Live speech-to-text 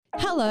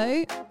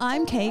Hello,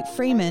 I'm Kate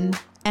Freeman,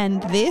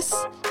 and this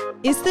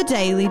is the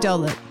Daily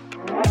Dollop.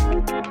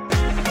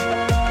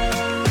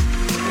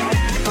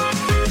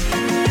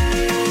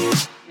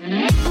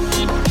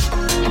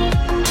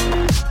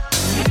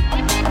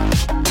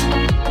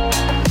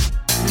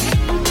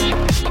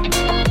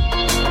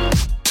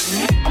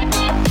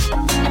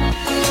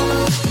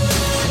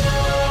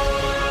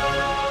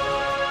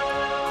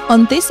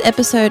 On this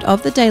episode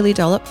of the Daily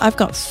Dollop, I've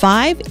got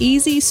 5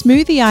 easy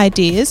smoothie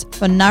ideas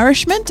for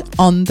nourishment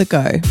on the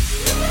go.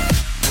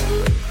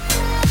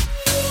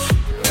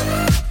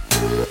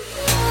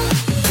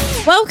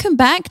 Welcome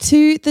back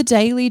to the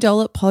Daily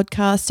Dollop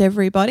podcast,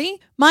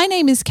 everybody. My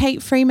name is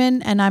Kate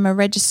Freeman and I'm a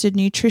registered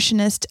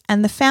nutritionist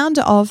and the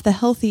founder of the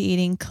Healthy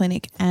Eating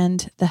Clinic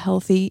and the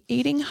Healthy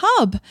Eating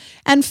Hub.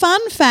 And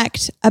fun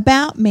fact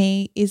about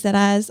me is that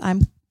as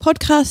I'm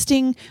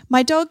podcasting,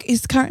 my dog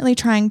is currently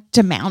trying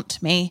to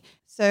mount me.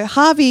 So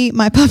Harvey,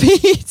 my puppy,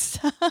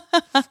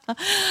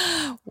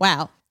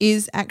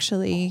 is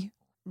actually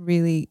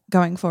really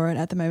going for it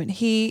at the moment.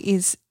 He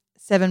is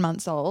 7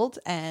 months old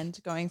and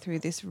going through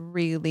this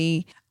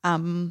really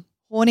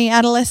horny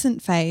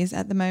adolescent phase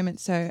at the moment.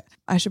 So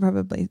I should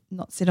probably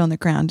not sit on the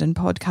ground and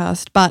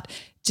podcast, but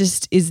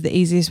just is the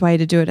easiest way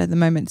to do it at the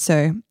moment.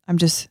 So I'm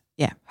just,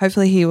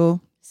 hopefully he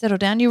will settle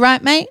down. You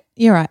right, mate?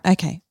 You're right.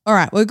 Okay. All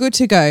right. We're good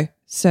to go.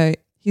 So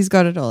he's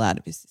got it all out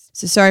of his system.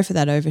 So sorry for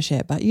that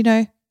overshare, but you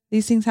know,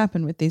 these things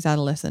happen with these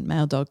adolescent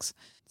male dogs.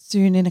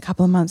 Soon in a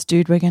couple of months,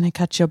 dude, we're going to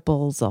cut your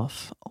balls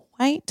off.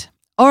 Wait.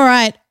 All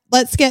right.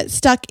 Let's get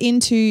stuck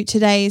into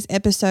today's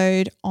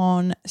episode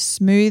on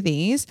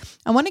smoothies.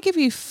 I want to give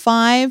you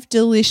 5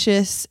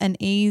 delicious and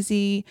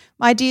easy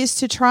ideas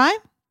to try.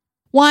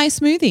 Why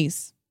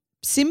smoothies?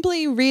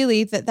 Simply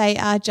really that they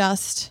are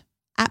just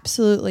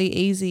absolutely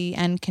easy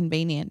and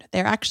convenient.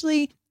 There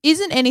actually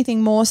isn't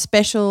anything more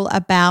special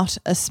about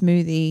a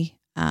smoothie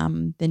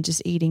than just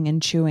eating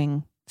and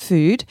chewing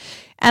food.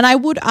 And I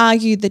would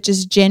argue that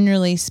just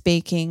generally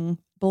speaking,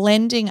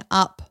 blending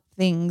up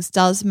things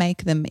does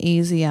make them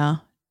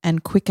easier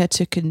and quicker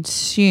to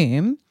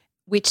consume,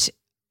 which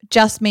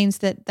just means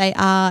that they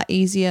are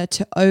easier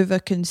to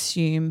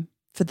overconsume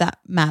for that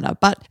matter.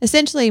 But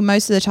essentially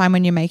most of the time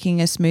when you're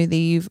making a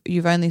smoothie,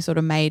 you've only sort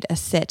of made a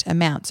set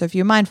amount. So if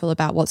you're mindful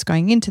about what's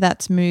going into that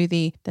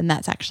smoothie, then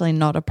that's actually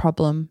not a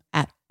problem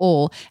at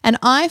all. And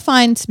I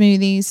find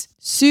smoothies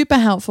super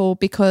helpful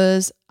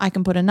because I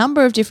can put a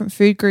number of different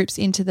food groups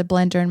into the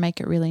blender and make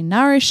it really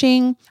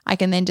nourishing. I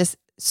can then just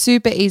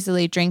super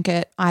easily drink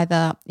it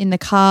either in the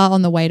car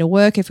on the way to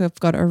work if I've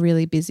got a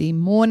really busy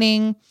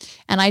morning.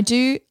 And I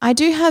do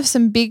have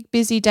some big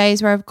busy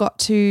days where I've got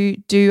to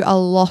do a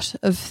lot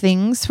of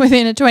things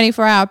within a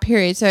 24-hour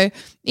period. So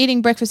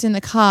eating breakfast in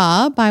the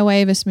car by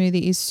way of a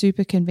smoothie is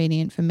super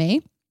convenient for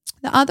me.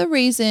 The other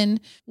reason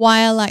why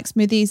I like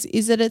smoothies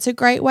is that it's a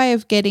great way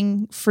of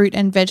getting fruit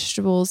and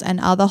vegetables and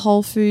other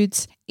whole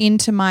foods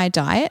into my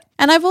diet.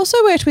 And I've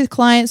also worked with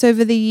clients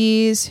over the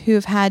years who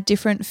have had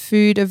different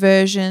food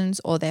aversions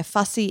or they're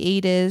fussy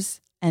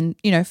eaters and,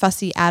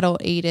 fussy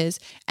adult eaters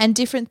and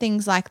different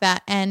things like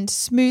that. And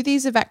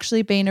smoothies have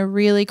actually been a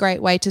really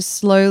great way to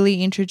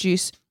slowly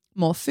introduce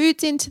more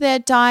foods into their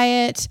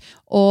diet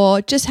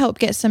or just help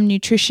get some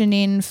nutrition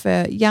in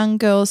for young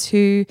girls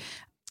who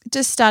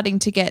just starting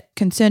to get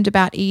concerned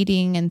about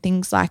eating and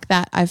things like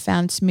that. I've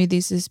found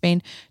smoothies has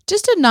been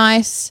just a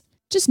nice,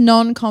 just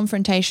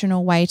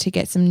non-confrontational way to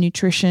get some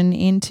nutrition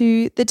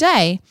into the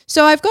day.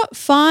 So I've got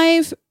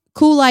 5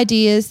 cool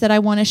ideas that I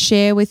want to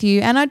share with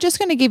you, and I'm just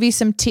going to give you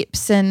some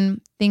tips and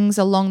things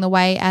along the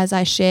way as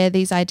I share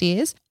these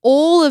ideas.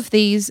 All of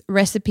these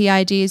recipe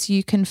ideas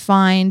you can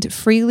find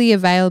freely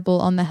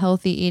available on the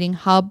Healthy Eating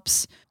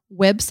Hub's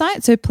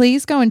website. So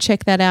please go and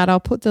check that out. I'll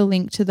put the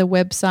link to the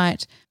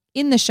website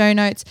in the show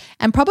notes,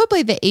 and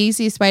probably the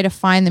easiest way to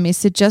find them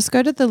is to just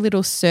go to the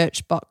little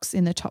search box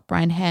in the top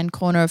right hand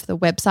corner of the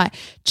website,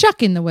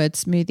 chuck in the word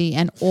smoothie,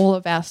 and all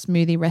of our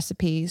smoothie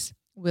recipes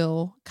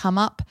will come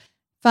up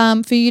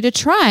for you to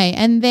try.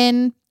 And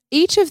then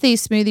each of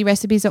these smoothie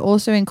recipes are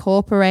also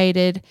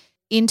incorporated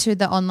into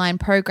the online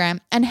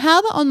program. And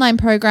how the online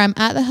program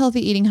at the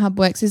Healthy Eating Hub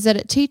works is that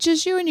it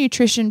teaches you a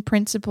nutrition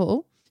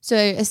principle. So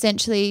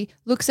essentially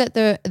looks at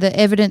the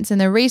evidence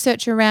and the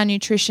research around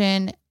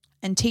nutrition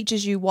and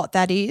teaches you what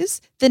that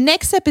is. The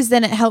next step is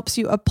then it helps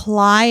you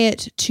apply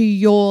it to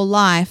your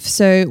life.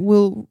 So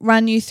we'll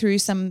run you through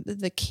some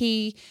of the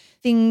key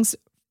things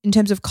in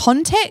terms of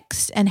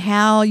context and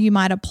how you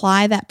might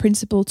apply that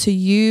principle to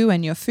you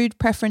and your food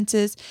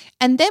preferences.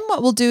 And then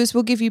what we'll do is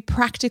we'll give you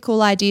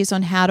practical ideas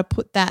on how to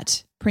put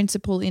that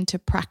principle into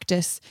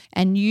practice,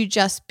 and you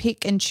just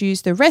pick and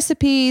choose the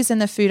recipes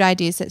and the food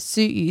ideas that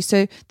suit you.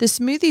 So the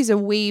smoothies are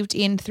weaved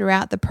in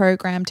throughout the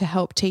program to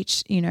help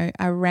teach,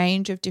 a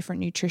range of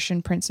different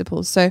nutrition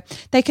principles. So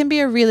they can be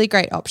a really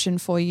great option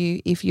for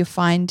you if you're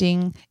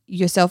finding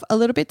yourself a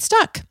little bit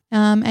stuck.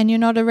 and you're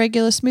not a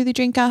regular smoothie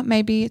drinker,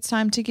 maybe it's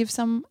time to give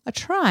some a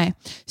try.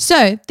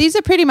 So these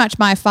are pretty much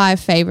my 5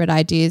 favorite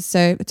ideas.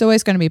 So it's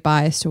always going to be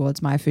biased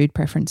towards my food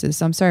preferences.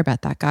 So I'm sorry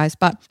about that, guys.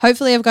 But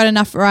hopefully I've got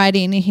enough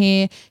variety in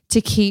here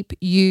to keep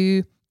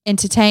you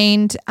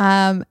entertained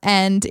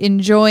and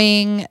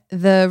enjoying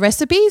the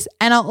recipes.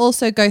 And I'll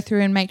also go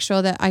through and make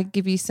sure that I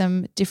give you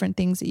some different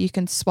things that you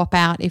can swap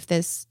out if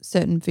there's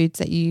certain foods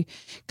that you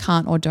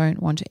can't or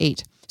don't want to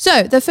eat.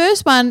 So the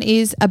first one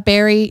is a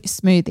berry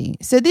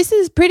smoothie. So this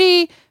is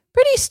pretty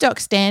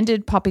stock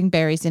standard, popping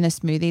berries in a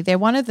smoothie. They're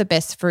one of the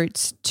best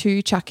fruits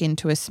to chuck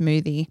into a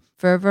smoothie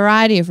for a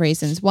variety of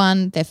reasons.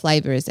 1, their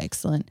flavor is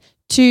excellent.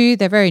 2,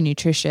 they're very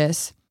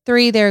nutritious.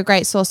 3, they're a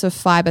great source of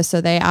fiber, so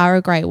they are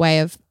a great way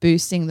of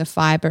boosting the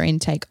fiber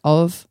intake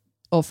of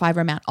or fiber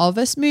amount of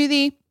a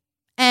smoothie.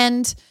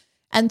 And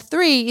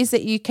 3 is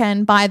that you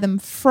can buy them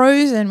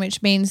frozen,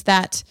 which means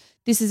that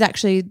this is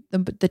actually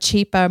the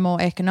cheaper,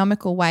 more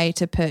economical way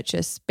to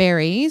purchase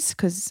berries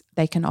because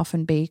they can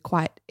often be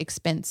quite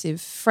expensive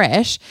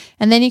fresh.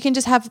 And then you can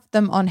just have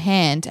them on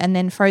hand, and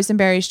then frozen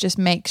berries just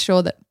make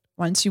sure that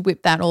once you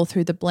whip that all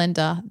through the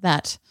blender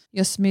that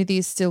your smoothie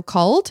is still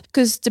cold,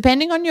 because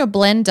depending on your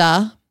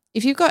blender,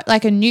 if you've got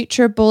like a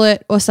NutriBullet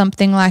or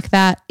something like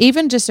that,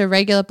 even just a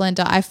regular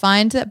blender, I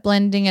find that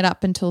blending it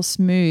up until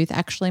smooth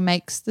actually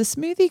makes the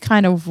smoothie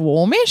kind of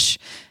warmish.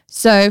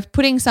 So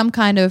putting some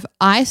kind of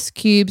ice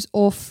cubes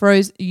or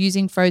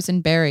using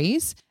frozen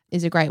berries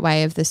is a great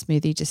way of the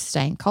smoothie just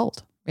staying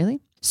cold,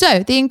 really. So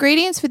the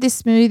ingredients for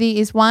this smoothie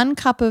is 1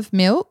 cup of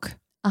milk,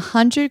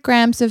 100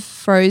 grams of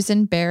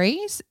frozen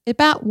berries,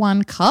 about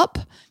 1 cup,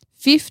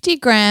 50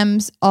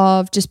 grams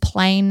of just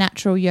plain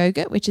natural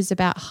yogurt, which is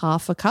about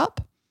half a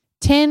cup,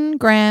 10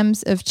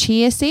 grams of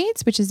chia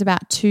seeds, which is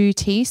about 2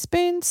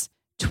 teaspoons,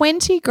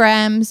 20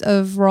 grams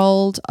of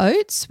rolled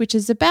oats, which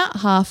is about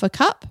half a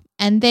cup.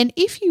 And then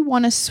if you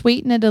want to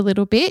sweeten it a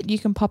little bit, you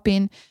can pop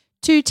in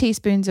 2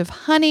 teaspoons of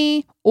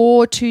honey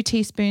or 2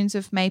 teaspoons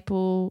of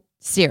maple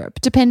syrup,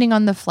 depending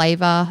on the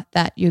flavor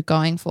that you're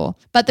going for.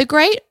 But the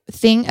great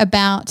thing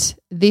about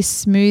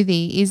this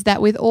smoothie is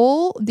that with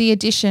all the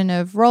addition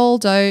of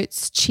rolled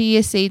oats,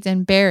 chia seeds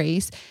and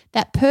berries,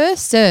 that per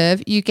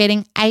serve you're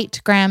getting 8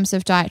 grams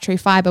of dietary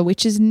fiber,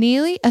 which is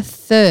nearly a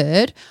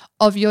third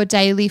of your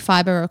daily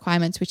fiber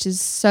requirements, which is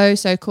so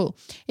cool.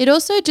 It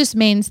also just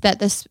means that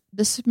the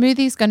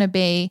smoothie is going to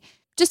be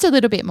just a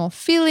little bit more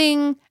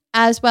filling,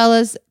 as well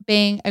as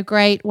being a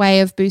great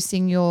way of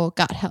boosting your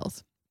gut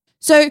health.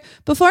 So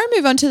before I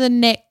move on to the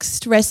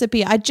next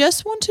recipe, I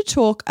just want to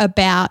talk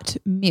about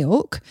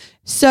milk.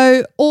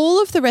 So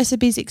all of the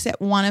recipes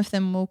except one of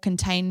them will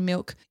contain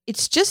milk.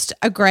 It's just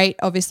a great,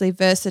 obviously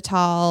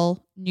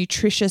versatile,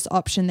 nutritious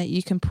option that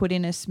you can put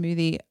in a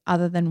smoothie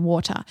other than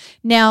water.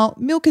 Now,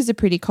 milk is a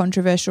pretty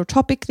controversial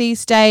topic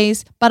these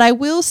days, but I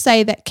will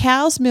say that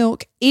cow's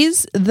milk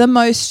is the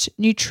most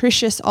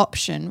nutritious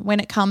option when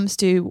it comes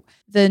to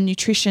the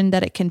nutrition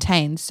that it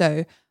contains.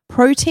 So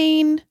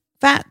protein,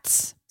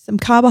 fats, some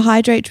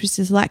carbohydrates, which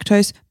is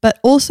lactose, but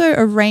also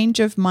a range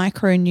of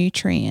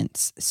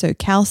micronutrients, so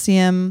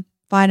calcium,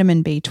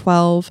 vitamin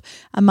B12,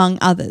 among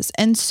others.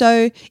 And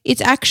so it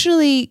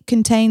actually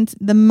contains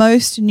the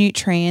most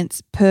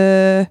nutrients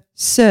per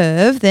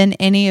serve than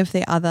any of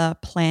the other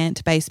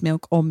plant-based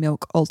milk or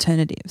milk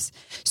alternatives.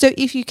 So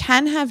if you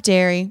can have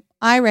dairy,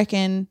 I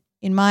reckon,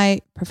 in my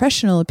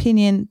professional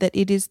opinion, that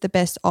it is the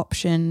best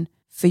option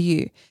for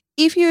you.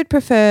 If you would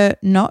prefer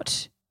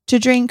not to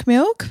drink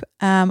milk,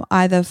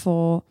 either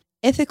for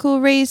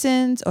ethical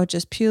reasons or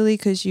just purely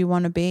because you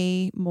want to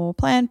be more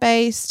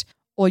plant-based,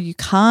 or you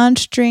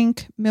can't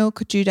drink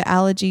milk due to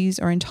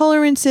allergies or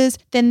intolerances,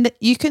 then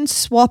you can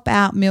swap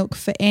out milk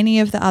for any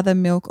of the other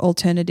milk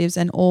alternatives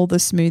and all the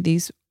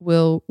smoothies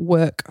will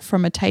work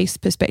from a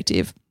taste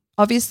perspective.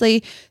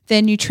 Obviously,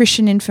 their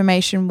nutrition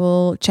information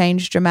will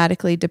change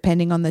dramatically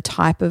depending on the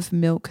type of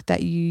milk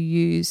that you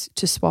use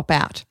to swap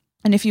out.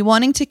 And if you're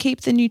wanting to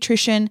keep the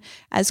nutrition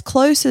as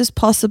close as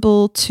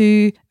possible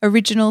to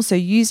original, so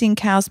using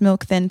cow's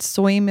milk, then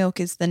soy milk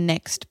is the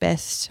next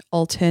best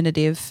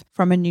alternative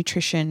from a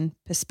nutrition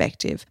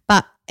perspective.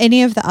 But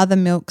any of the other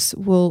milks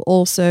will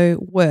also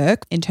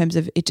work in terms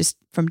of it, just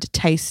from the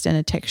taste and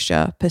a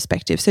texture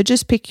perspective. So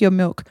just pick your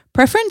milk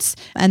preference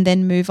and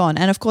then move on.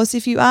 And of course,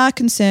 if you are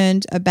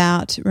concerned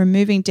about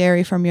removing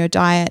dairy from your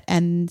diet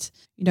and,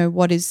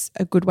 what is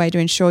a good way to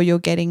ensure you're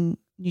getting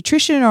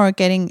nutrition or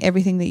getting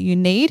everything that you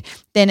need,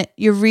 then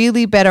you're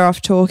really better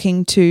off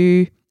talking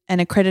to an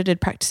accredited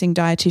practicing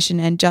dietitian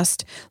and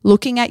just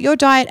looking at your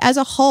diet as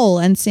a whole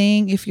and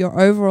seeing if your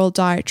overall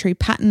dietary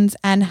patterns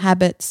and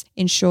habits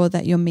ensure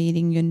that you're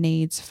meeting your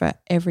needs for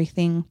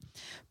everything,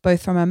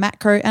 both from a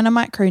macro and a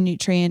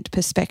micronutrient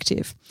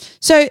perspective.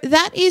 So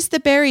that is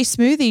the berry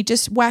smoothie.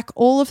 Just whack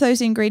all of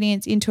those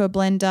ingredients into a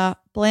blender,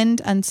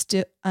 blend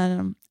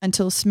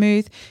until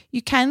smooth.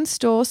 You can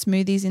store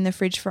smoothies in the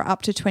fridge for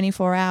up to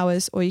 24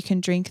 hours or you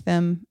can drink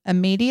them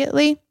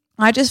immediately.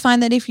 I just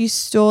find that if you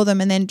store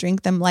them and then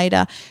drink them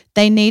later,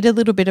 they need a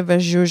little bit of a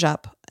zhuzh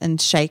up and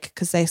shake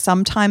because they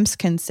sometimes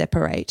can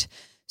separate.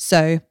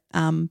 So,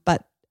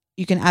 but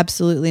you can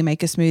absolutely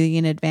make a smoothie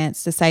in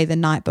advance to say the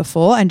night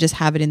before and just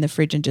have it in the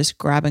fridge and just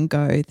grab and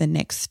go the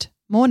next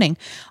morning.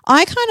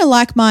 I kind of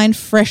like mine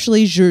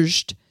freshly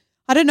zhuzhed.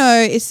 I don't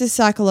know, it's a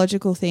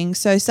psychological thing.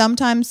 So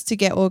sometimes to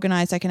get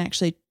organized, I can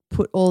actually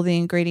put all the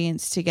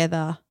ingredients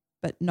together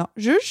but not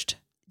zhuzhed,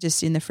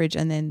 just in the fridge,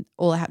 and then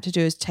all I have to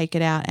do is take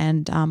it out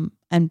and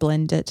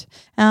blend it,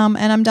 and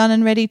I'm done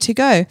and ready to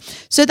go.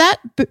 So that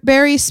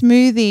berry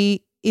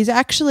smoothie is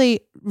actually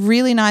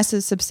really nice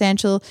and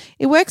substantial.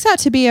 It works out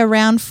to be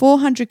around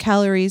 400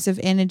 calories of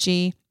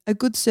energy, a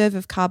good serve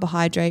of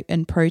carbohydrate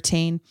and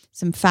protein,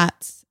 some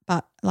fats,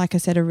 but like I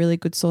said, a really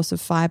good source of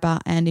fiber,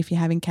 and if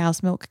you're having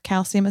cow's milk,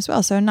 calcium as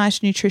well. So a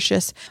nice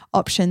nutritious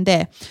option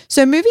there.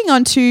 So moving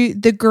on to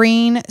the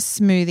green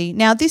smoothie.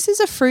 Now this is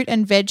a fruit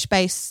and veg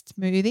based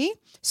smoothie.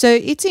 So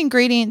its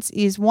ingredients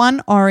is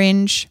 1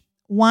 orange,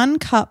 1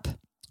 cup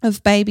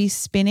of baby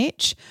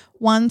spinach,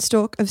 1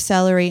 stalk of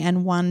celery,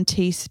 and 1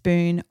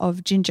 teaspoon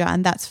of ginger,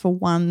 and that's for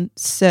 1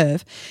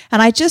 serve.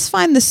 And I just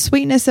find the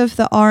sweetness of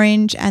the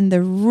orange and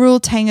the real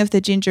tang of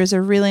the ginger is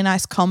a really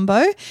nice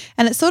combo,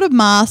 and it sort of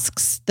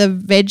masks the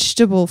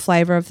vegetable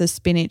flavour of the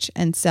spinach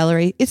and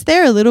celery. It's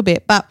there a little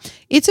bit, but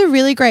it's a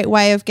really great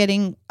way of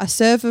getting a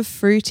serve of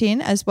fruit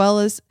in, as well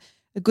as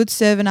a good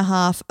serve and a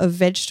half of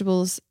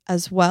vegetables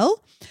as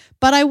well.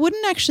 But I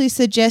wouldn't actually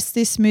suggest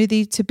this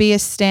smoothie to be a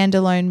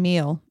standalone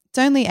meal. It's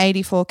only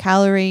 84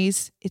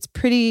 calories. It's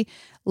pretty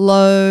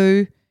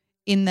low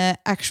in the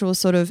actual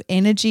sort of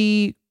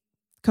energy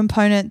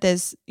component.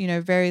 There's,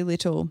 very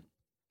little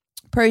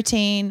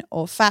protein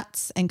or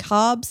fats and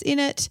carbs in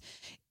it,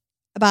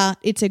 but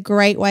it's a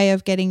great way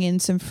of getting in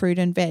some fruit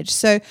and veg.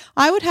 So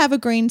I would have a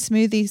green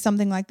smoothie,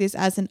 something like this,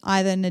 as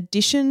either an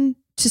addition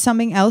to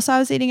something else I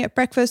was eating at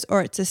breakfast,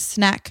 or it's a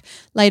snack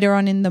later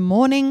on in the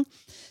morning.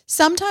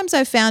 Sometimes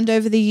I've found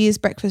over the years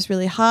breakfast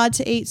really hard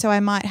to eat, so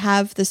I might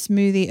have the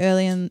smoothie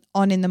early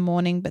on in the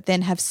morning, but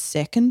then have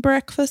second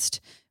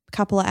breakfast a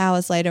couple of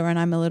hours later when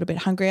I'm a little bit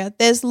hungrier.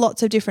 There's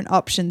lots of different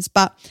options,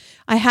 but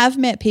I have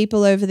met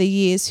people over the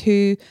years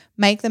who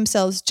make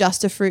themselves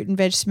just a fruit and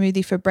veg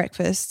smoothie for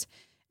breakfast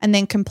and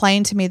then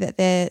complain to me that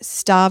they're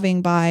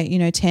starving by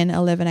 10,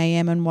 11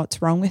 a.m. and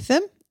what's wrong with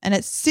them. And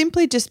it's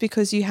simply just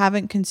because you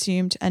haven't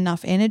consumed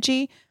enough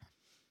energy.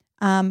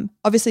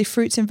 Obviously,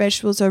 fruits and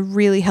vegetables are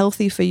really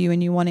healthy for you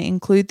and you want to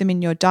include them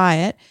in your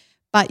diet,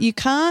 but you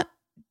can't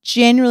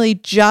generally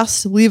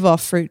just live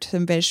off fruits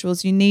and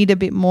vegetables. You need a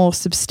bit more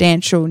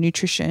substantial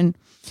nutrition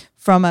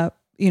from an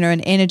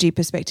energy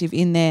perspective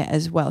in there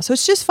as well. So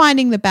it's just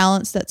finding the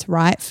balance that's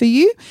right for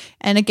you.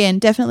 And again,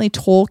 definitely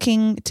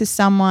talking to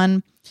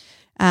someone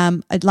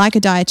like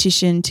a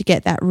dietitian to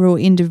get that real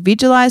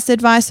individualized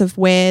advice of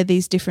where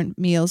these different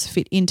meals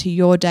fit into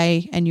your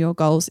day and your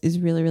goals is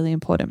really, really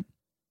important.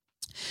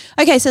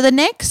 Okay, so the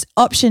next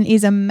option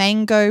is a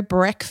mango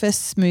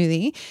breakfast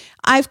smoothie.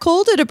 I've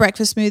called it a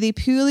breakfast smoothie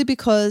purely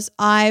because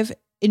I've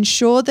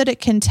ensured that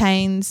it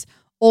contains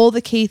all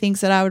the key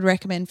things that I would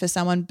recommend for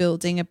someone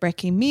building a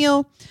brekkie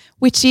meal,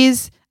 which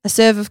is a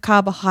serve of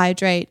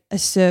carbohydrate, a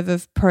serve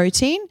of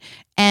protein,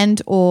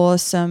 and or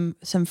some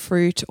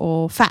fruit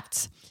or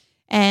fats.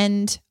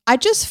 And I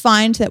just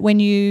find that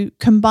when you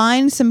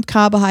combine some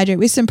carbohydrate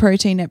with some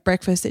protein at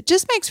breakfast, it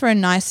just makes for a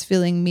nice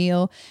filling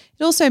meal.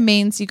 It also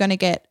means you're going to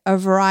get a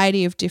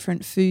variety of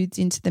different foods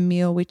into the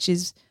meal, which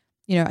is,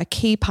 a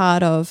key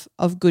part of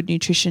good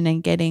nutrition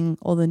and getting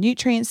all the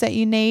nutrients that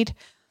you need.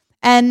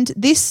 And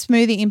this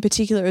smoothie in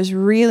particular is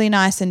really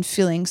nice and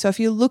filling. So if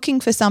you're looking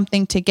for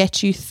something to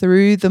get you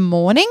through the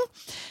morning,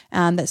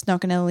 that's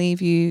not going to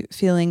leave you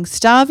feeling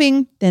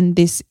starving, then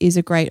this is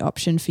a great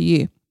option for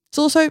you. It's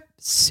also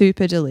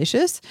super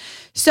delicious.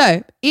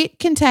 So it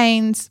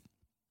contains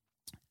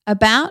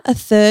about a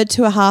third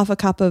to a half a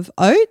cup of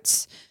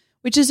oats,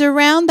 which is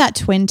around that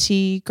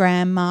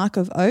 20-gram mark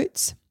of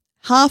oats,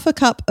 half a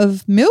cup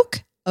of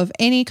milk of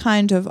any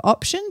kind of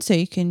option. So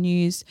you can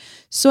use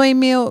soy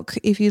milk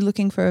if you're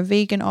looking for a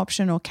vegan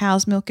option, or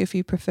cow's milk if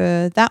you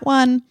prefer that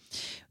one.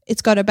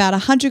 It's got about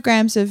 100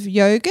 grams of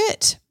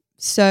yogurt,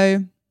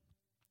 so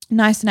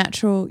nice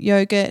natural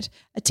yogurt,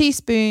 a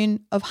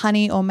teaspoon of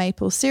honey or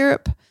maple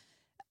syrup,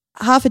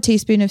 half a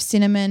teaspoon of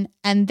cinnamon,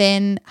 and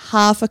then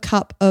half a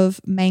cup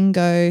of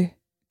mango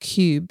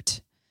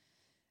cubed.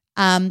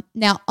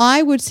 Now,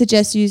 I would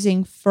suggest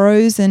using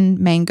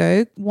frozen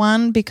mango,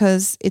 one,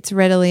 because it's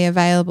readily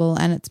available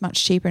and it's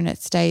much cheaper and it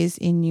stays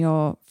in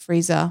your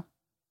freezer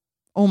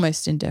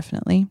almost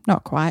indefinitely,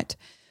 not quite.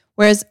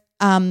 Whereas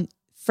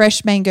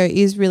fresh mango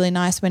is really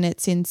nice when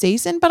it's in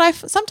season, but I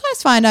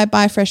sometimes find I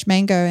buy fresh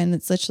mango and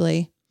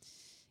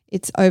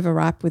it's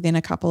overripe within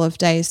a couple of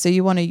days, so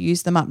you want to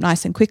use them up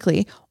nice and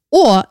quickly.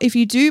 Or if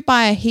you do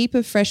buy a heap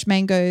of fresh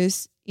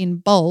mangoes in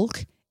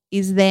bulk,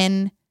 is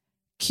then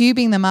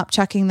cubing them up,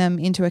 chucking them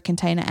into a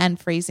container and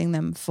freezing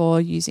them for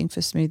using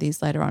for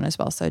smoothies later on as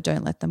well. So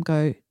don't let them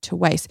go to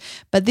waste.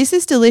 But this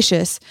is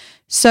delicious.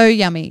 So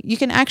yummy. You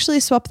can actually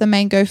swap the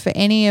mango for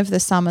any of the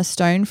summer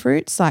stone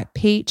fruits like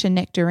peach and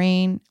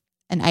nectarine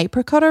and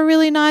apricot are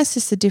really nice.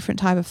 Just a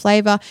different type of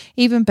flavor.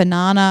 Even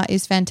banana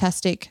is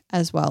fantastic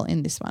as well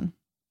in this one.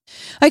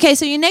 Okay,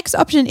 so your next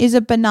option is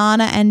a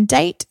banana and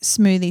date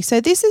smoothie.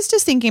 So this is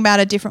just thinking about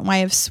a different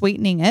way of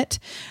sweetening it.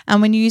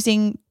 And when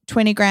using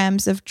 20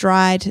 grams of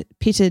dried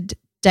pitted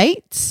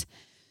dates,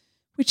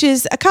 which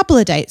is a couple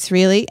of dates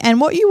really. And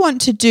what you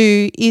want to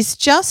do is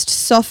just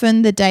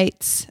soften the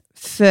dates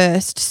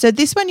first. So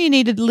this one you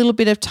need a little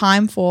bit of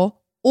time for,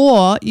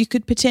 or you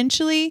could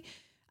potentially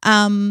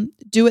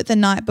do it the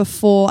night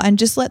before and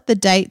just let the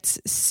dates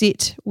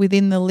sit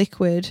within the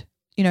liquid,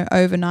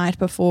 overnight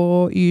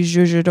before you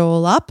zhuzh it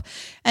all up.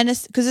 And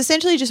because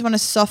essentially you just want to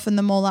soften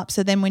them all up,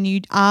 so then when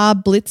you are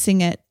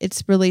blitzing it,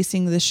 it's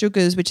releasing the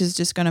sugars, which is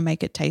just going to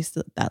make it taste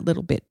that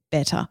little bit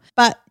better.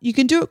 But you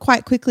can do it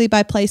quite quickly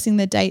by placing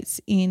the dates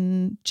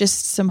in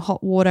just some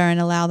hot water and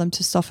allow them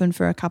to soften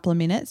for a couple of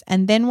minutes.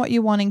 And then what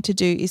you're wanting to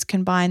do is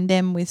combine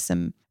them with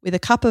a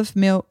cup of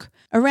milk,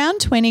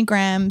 around 20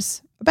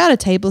 grams, about a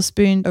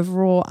tablespoon of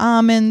raw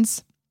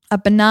almonds, a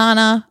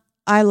banana.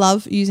 I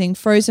love using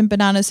frozen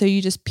bananas, so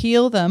you just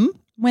peel them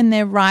when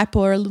they're ripe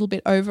or a little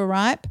bit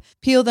overripe.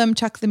 Peel them,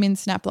 chuck them in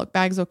Snaplock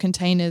bags or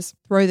containers,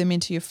 throw them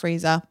into your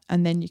freezer,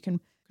 and then you can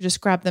just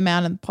grab them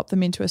out and pop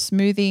them into a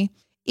smoothie.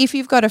 If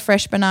you've got a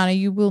fresh banana,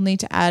 you will need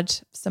to add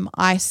some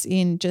ice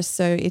in just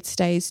so it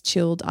stays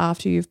chilled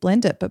after you've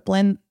blended it. But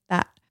blend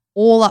that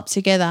all up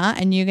together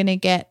and you're going to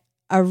get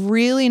a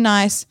really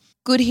nice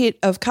good hit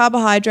of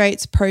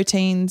carbohydrates,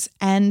 proteins,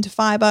 and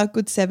fiber.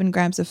 Good 7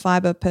 grams of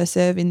fiber per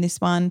serve in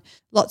this one.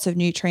 Lots of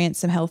nutrients,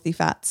 some healthy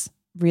fats.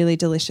 Really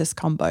delicious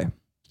combo.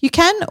 You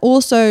can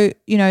also,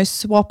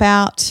 swap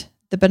out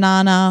the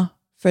banana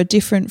for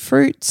different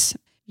fruits.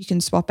 You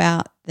can swap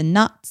out the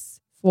nuts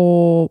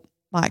for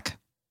like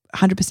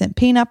 100%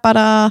 peanut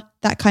butter,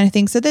 that kind of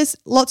thing. So there's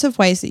lots of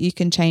ways that you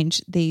can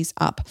change these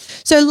up.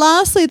 So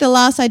lastly, the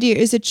last idea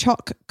is a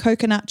choc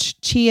coconut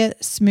chia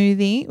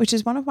smoothie, which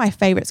is one of my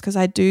favorites because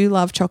I do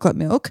love chocolate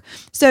milk.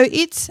 So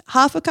it's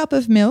half a cup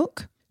of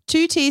milk,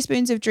 2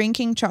 teaspoons of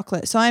drinking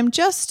chocolate. So I'm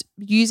just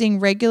using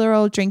regular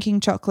old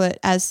drinking chocolate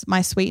as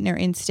my sweetener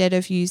instead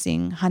of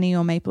using honey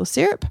or maple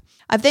syrup.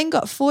 I've then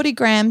got 40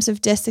 grams of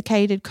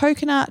desiccated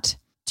coconut,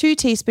 2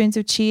 teaspoons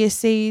of chia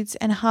seeds,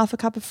 and half a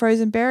cup of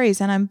frozen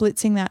berries, and I'm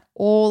blitzing that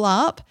all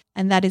up,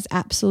 and that is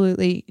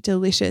absolutely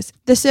delicious.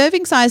 The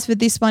serving size for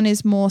this one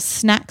is more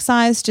snack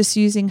size, just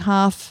using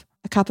half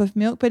a cup of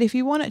milk, but if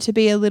you want it to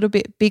be a little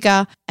bit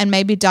bigger and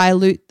maybe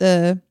dilute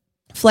the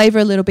flavor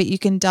a little bit, you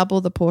can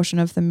double the portion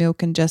of the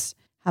milk and just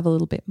have a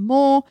little bit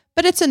more.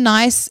 But it's a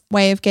nice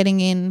way of getting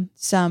in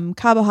some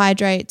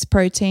carbohydrates,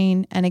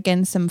 protein, and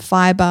again, some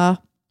fiber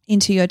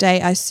into your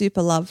day. I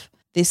super love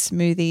this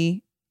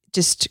smoothie.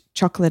 Just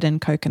chocolate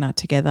and coconut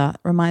together.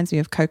 Reminds me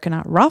of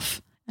coconut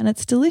ruff, and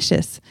it's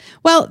delicious.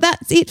 Well,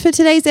 that's it for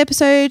today's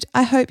episode.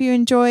 I hope you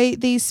enjoy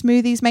these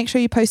smoothies. Make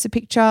sure you post a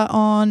picture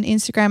on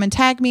Instagram and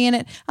tag me in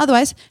it.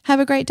 Otherwise, have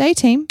a great day,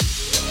 team.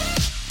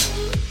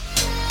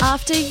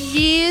 After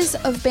years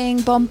of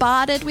being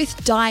bombarded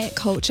with diet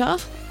culture,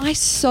 I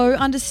so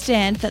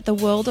understand that the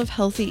world of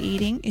healthy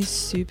eating is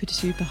super,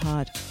 super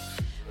hard.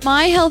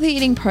 My healthy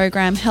eating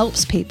program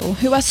helps people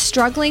who are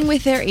struggling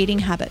with their eating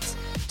habits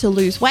to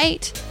lose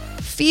weight,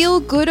 feel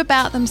good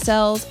about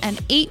themselves,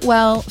 and eat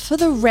well for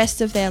the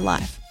rest of their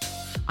life.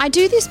 I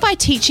do this by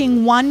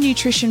teaching one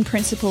nutrition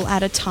principle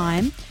at a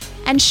time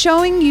and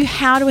showing you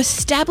how to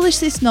establish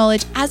this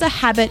knowledge as a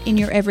habit in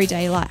your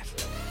everyday life.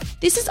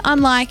 This is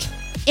unlike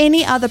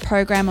any other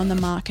program on the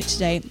market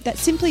today that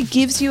simply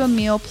gives you a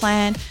meal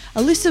plan,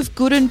 a list of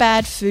good and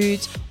bad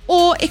foods,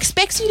 or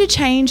expects you to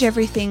change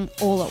everything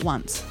all at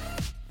once.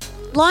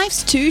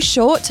 Life's too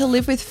short to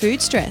live with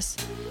food stress.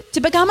 To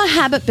become a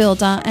habit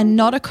builder and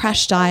not a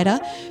crash dieter,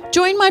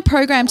 join my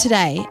program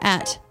today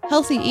at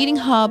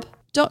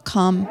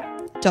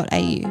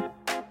healthyeatinghub.com.au.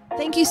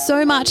 Thank you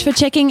so much for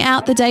checking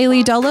out the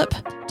Daily Dollop.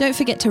 Don't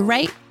forget to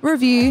rate,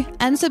 review,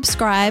 and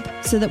subscribe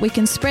so that we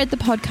can spread the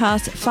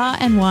podcast far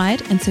and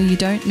wide and so you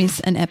don't miss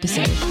an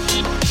episode.